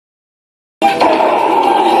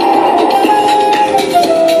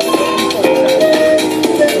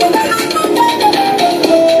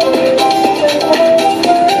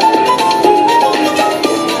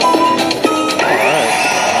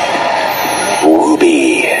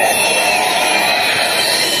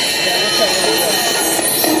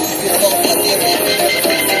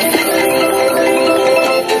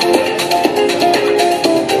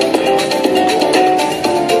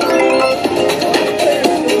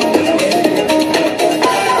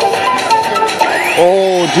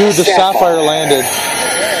Oh, dude, the sapphire landed.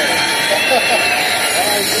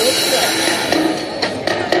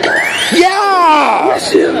 Yeah!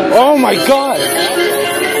 Oh my god!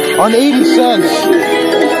 On 80 cents.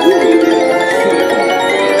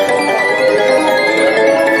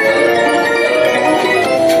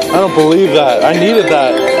 I don't believe that. I needed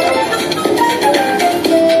that.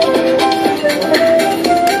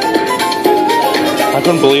 I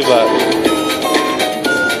couldn't believe that.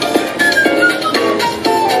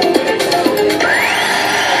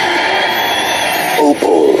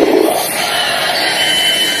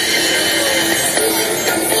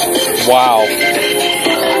 Wow.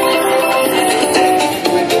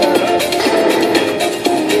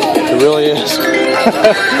 It really is.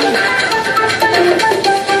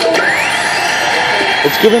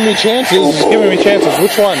 It's giving me chances. It's giving me chances.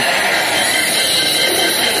 Which one?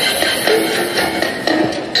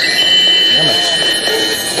 Damn it.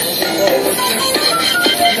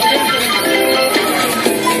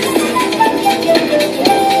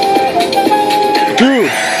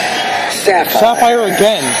 Dude. Sapphire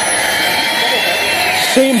again.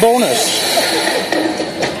 Same bonus.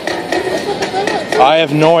 I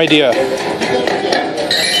have no idea.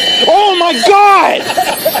 Oh my god!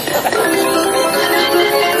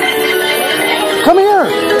 Come here!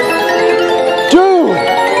 Dude!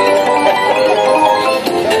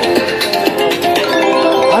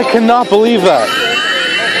 I cannot believe that.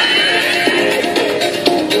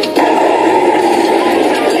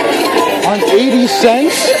 On 80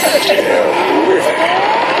 cents?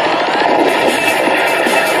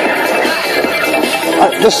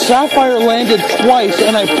 The sapphire landed twice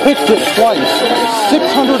and I picked it twice.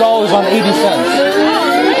 $600 on 80 cents.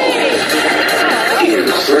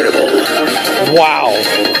 Incredible. Wow.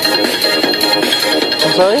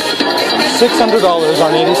 I'm sorry? $600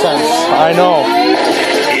 on 80 cents. I know.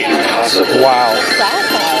 Wow.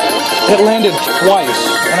 It landed twice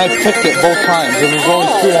and I picked it both times. There was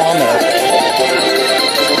only 2 on there.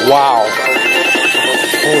 Wow.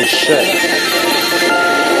 Holy shit.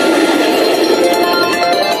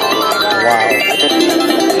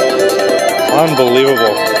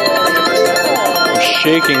 Unbelievable. I'm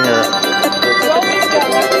shaking here.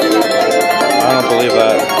 I don't believe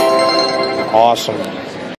that. Awesome.